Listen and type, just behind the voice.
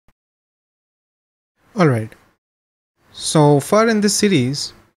Alright, so far in this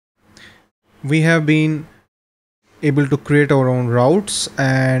series, we have been able to create our own routes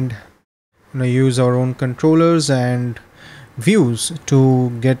and use our own controllers and views to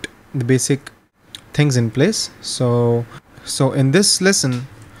get the basic things in place. So in this lesson,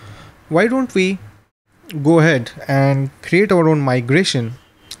 why don't we go ahead and create our own migration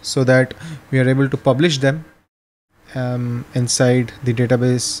so that we are able to publish them inside the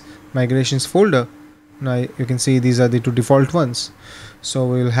database migrations folder. Now you can see these are the two default ones. So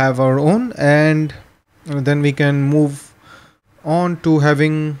we'll have our own, and then we can move on to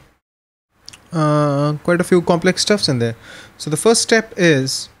having quite a few complex stuffs in there. So the first step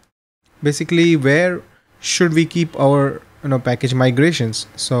is basically where should we keep our package migrations.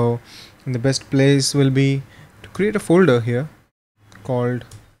 So the best place will be to create a folder here called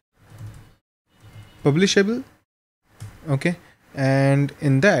publishable. Okay, and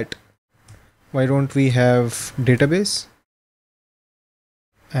in that, why don't we have database,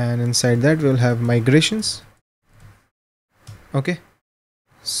 and inside that we'll have migrations. Okay,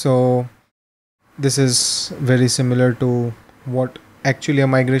 so this is very similar to what actually a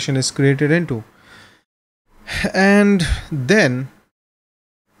migration is created into. And then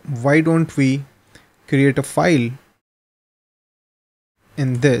why don't we create a file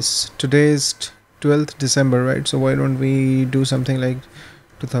in this. Today is 12th December, right? So why don't we do something like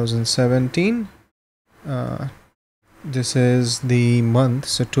 2017. This is the month,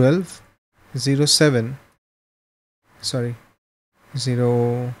 so 12/07. Sorry,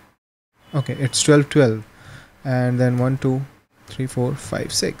 0. Okay, it's 12/12, and then 1 2 3 4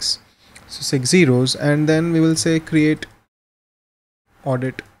 5 6. So 6 zeros, and then we will say create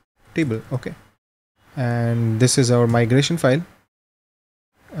audit table. Okay, and this is our migration file.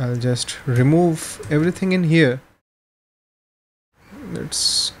 I'll just remove everything in here.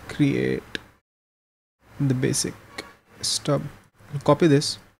 Let's create the basic stub. I'll copy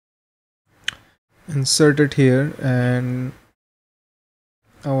this, insert it here, and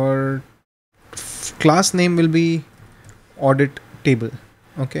our class name will be audit table.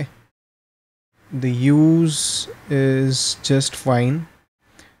 Okay, the use is just fine.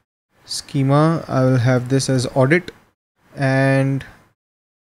 Schema, I will have this as audit, and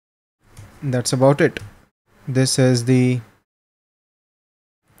that's about it. This is the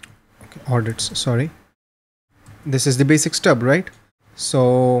audits, sorry. This is the basic stub, right?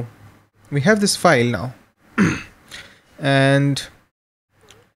 So we have this file now. And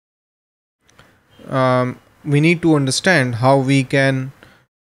we need to understand how we can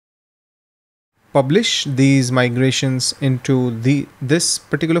publish these migrations into this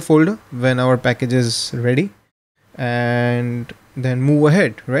particular folder when our package is ready, and then move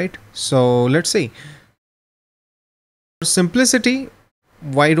ahead, right? So let's see. For simplicity,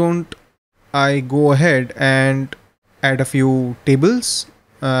 why don't I go ahead and add a few tables,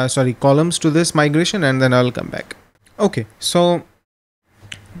 columns to this migration, and then I'll come back. Okay, so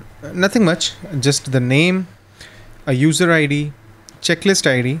nothing much, just the name, a user ID, checklist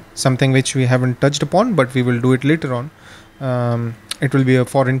ID, something which we haven't touched upon, but we will do it later on. It will be a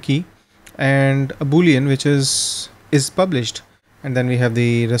foreign key, and a boolean which is published, and then we have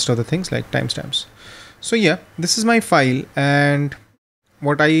the rest of the things like timestamps. So yeah, this is my file, and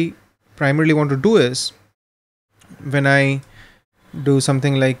what I primarily want to do is, when I do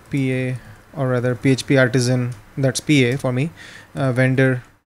something like PA, or rather PHP artisan, that's PA for me, vendor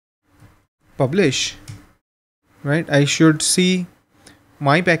publish, right? I should see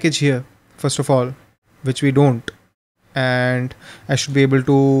my package here first of all, which we don't, and I should be able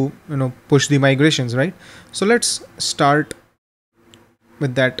to push the migrations, right? So let's start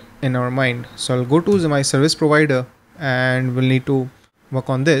with that in our mind. So I'll go to my service provider, and we'll need to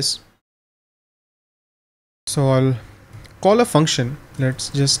work on this. So I'll call a function. Let's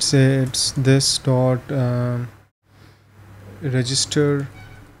just say it's this dot register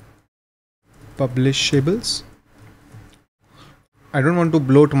publishables. I don't want to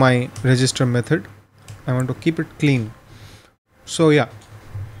bloat my register method. I want to keep it clean. So yeah,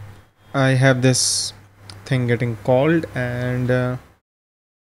 I have this thing getting called, and the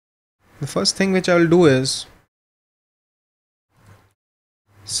first thing which I will do is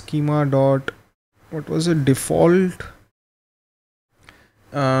schema dot, what was it, default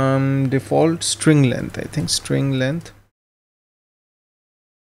string length. I think string length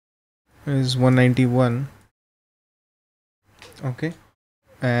is 191. Okay,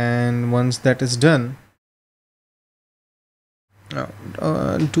 and once that is done,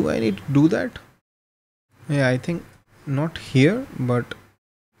 do I need to do that? Yeah, I think not here, but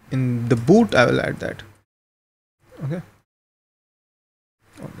in the boot I will add that. Okay,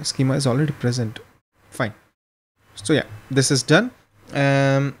 the schema is already present. So yeah, this is done.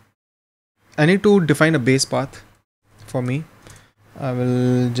 I need to define a base path for me. I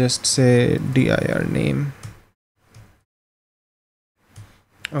will just say dir name.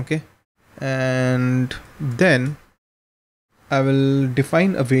 Okay, and then I will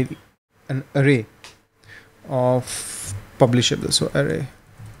define an array of publishable. So array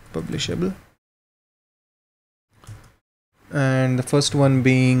publishable, and the first one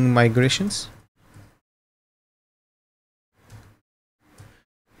being migrations.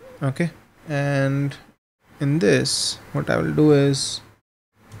 Okay, and in this, what I will do is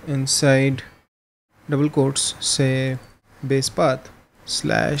inside double quotes say base path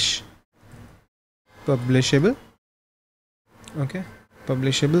slash publishable. Okay,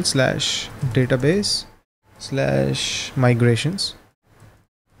 publishable slash database slash migrations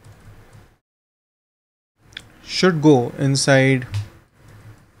should go inside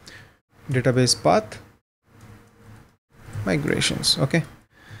database path migrations. Okay,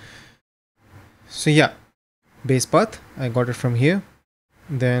 so yeah, base path I got it from here,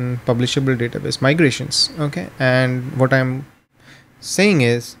 then publishable database migrations. Okay, and what I'm saying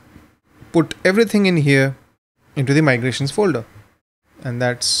is put everything in here into the migrations folder, and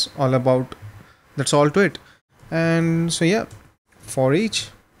that's all to it. And so yeah, for each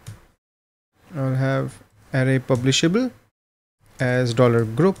I'll have array publishable as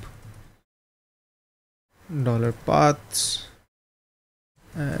 $group $paths,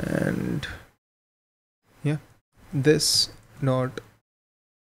 and yeah, this dot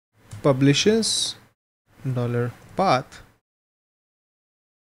publishes $path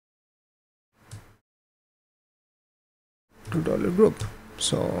to $group.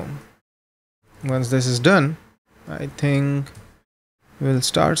 So once this is done, I think we'll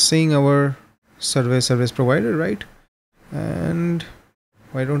start seeing our survey service provider, right? And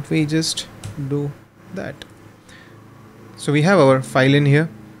why don't we just do that? So we have our file in here.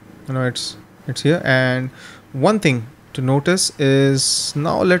 It's here. And one thing to notice is,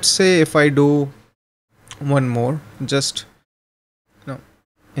 now let's say if I do one more, just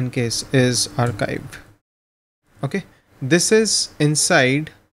in case is archived. Okay, this is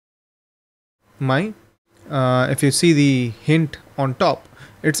inside my if you see the hint on top,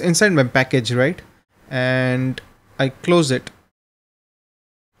 it's inside my package, right? And I close it,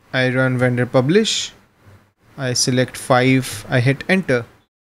 I run vendor publish, I select 5, I hit enter.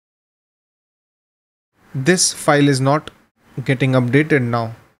 This file is not getting updated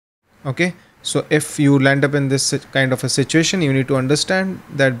now. Okay, so if you land up in this kind of a situation, you need to understand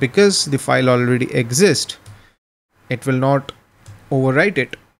that because the file already exists, it will not overwrite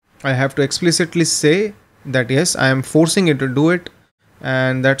it. I have to explicitly say that yes, I am forcing it to do it,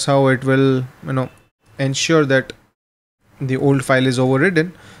 and that's how it will ensure that the old file is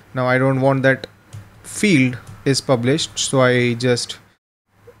overridden. Now I don't want that field is published, so I just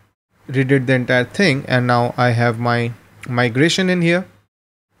redid the entire thing, and now I have my migration in here.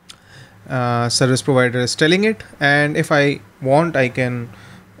 Service provider is telling it, and if I want, I can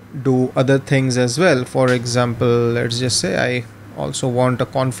do other things as well. For example, let's just say I also want a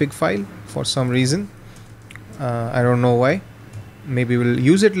config file for some reason. I don't know why. Maybe we'll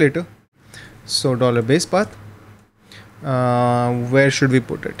use it later. So $base path. Where should we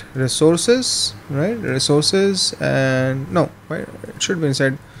put it? Resources, right? Resources, and no, it should be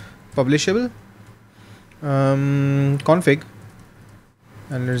inside publishable config,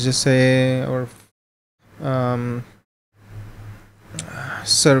 and let's just say our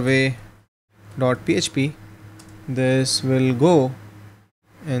survey.php. This will go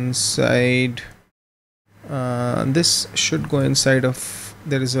inside this should go inside of,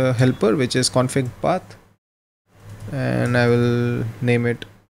 there is a helper which is config path, and I will name it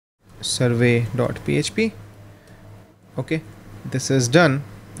survey.php. okay, this is done,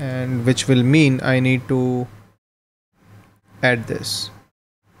 and which will mean I need to add this.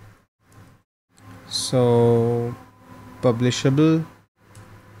 So publishable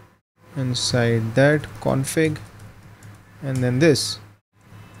inside that config, and then this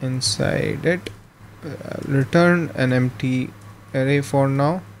inside it. Return an empty array for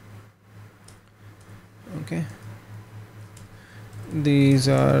now. Okay, these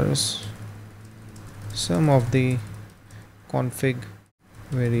are some of the config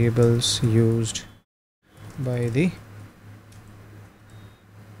variables used by the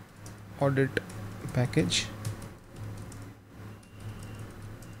audit package.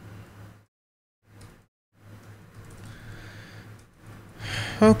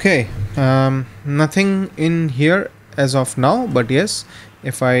 Okay, nothing in here as of now, but yes,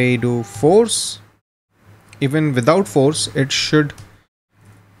 if I do force, even without force, it should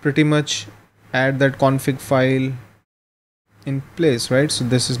pretty much add that config file in place, right? So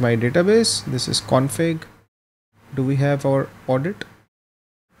this is my database, this is config. Do we have our audit,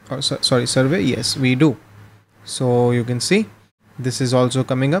 or sorry, survey? Yes, we do. So you can see this is also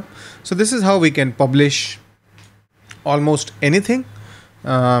coming up. So this is how we can publish almost anything,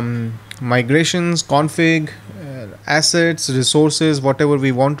 migrations, config, assets, resources, whatever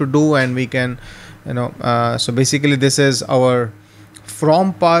we want to do, and we can, so basically this is our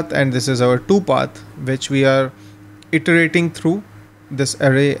from path and this is our to path, which we are iterating through this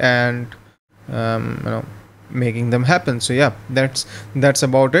array and making them happen. So yeah, that's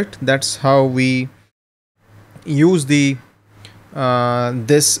about it. That's how we use the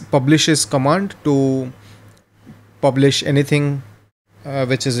this publishes command to publish anything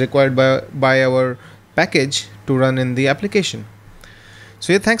which is required by our package to run in the application.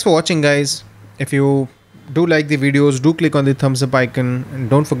 So yeah, thanks for watching, guys. If you do like the videos, do click on the thumbs up icon and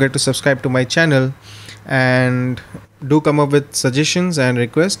don't forget to subscribe to my channel, and do come up with suggestions and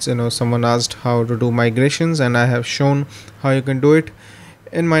requests. Someone asked how to do migrations and I have shown how you can do it.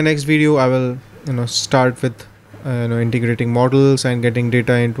 In my next video I will start with integrating models and getting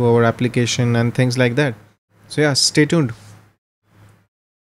data into our application and things like that. So yeah, stay tuned.